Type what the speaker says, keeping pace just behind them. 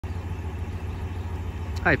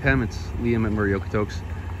Hi Pam, it's Liam at Murray Okotoks.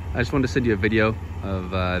 I just wanted to send you a video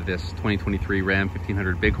of this 2023 Ram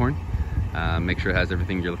 1500 Bighorn. Make sure it has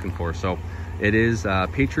everything you're looking for. So it is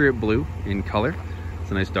Patriot Blue in color.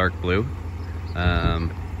 It's a nice dark blue.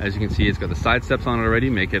 As you can see, it's got the side steps on it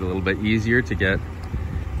already, make it a little bit easier to get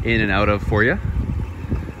in and out of for you.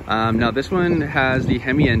 Now this one has the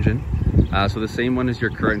Hemi engine, so the same one as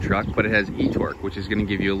your current truck, but it has e-torque, which is going to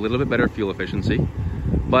give you a little bit better fuel efficiency,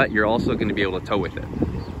 but you're also going to be able to tow with it.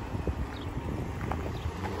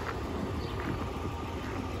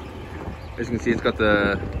 As you can see, it's got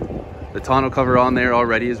the tonneau cover on there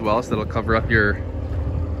already as well, so that'll cover up your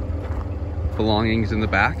belongings in the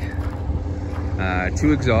back.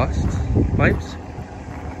 2 exhaust pipes.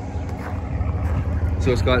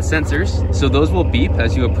 So it's got sensors, so those will beep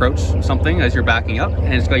as you approach something as you're backing up,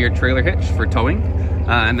 and it's got your trailer hitch for towing.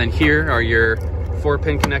 And then here are your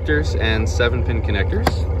 4-pin connectors and 7-pin connectors.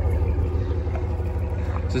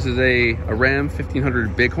 So this is a Ram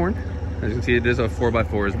 1500 Bighorn. As you can see, it is a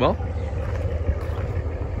 4x4 as well.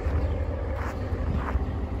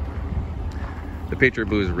 The Patriot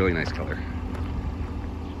Blue is a really nice color.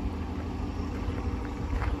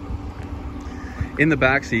 In the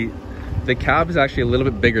back seat, the cab is actually a little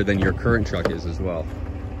bit bigger than your current truck is as well.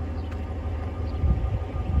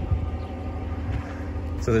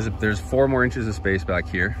 So there's 4 more inches of space back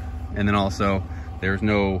here, and then also there's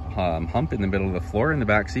no hump in the middle of the floor in the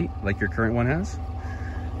back seat like your current one has.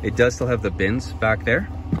 It does still have the bins back there,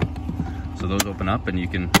 so those open up and you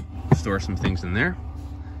can store some things in there.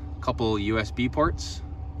 A couple USB ports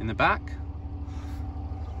in the back.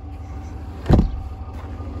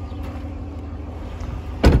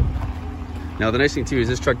 Now the nice thing too is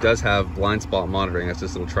this truck does have blind spot monitoring. That's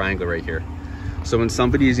this little triangle right here. So when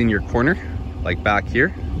somebody is in your corner, like back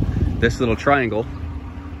here, this little triangle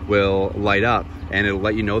will light up and it'll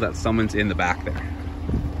let you know that someone's in the back there.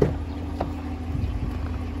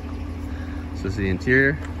 So this is the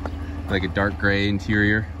interior, like a dark gray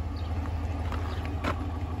interior.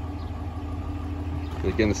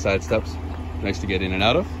 Again, the side steps, nice to get in and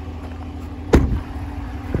out of.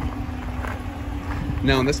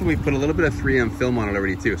 Now on this one we put a little bit of 3M film on it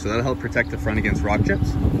already too, so that'll help protect the front against rock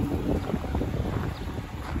chips.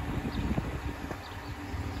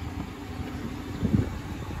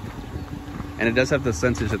 And it does have the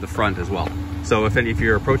sensors at the front as well. So if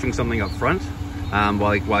you're approaching something up front,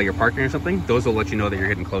 while you're parking or something, those will let you know that you're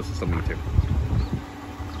getting close to something too.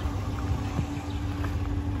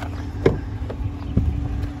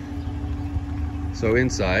 So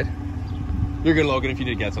inside, you're good, Logan. If you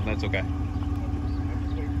did get something, that's okay.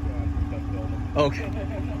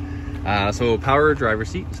 Okay. So power driver's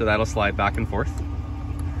seat, so that'll slide back and forth.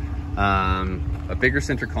 A bigger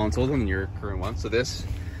center console than your current one. So this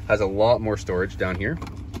has a lot more storage down here.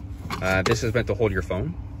 This is meant to hold your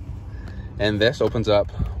phone. And this opens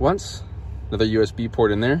up once, another USB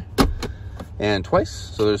port in there, and twice.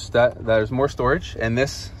 So there's more storage, and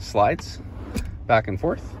this slides back and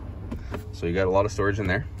forth. So you got a lot of storage in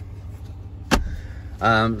there.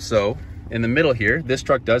 So in the middle here, this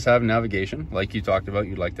truck does have navigation, like you talked about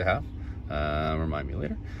you'd like to have. Remind me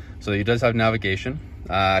later. So it does have navigation,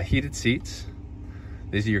 heated seats.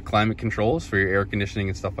 These are your climate controls for your air conditioning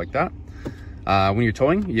and stuff like that. When you're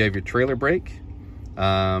towing, you have your trailer brake,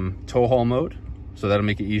 tow haul mode, so that'll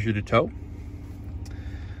make it easier to tow.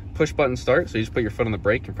 Push button start, so you just put your foot on the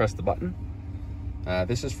brake and press the button.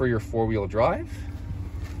 This is for your 4-wheel drive.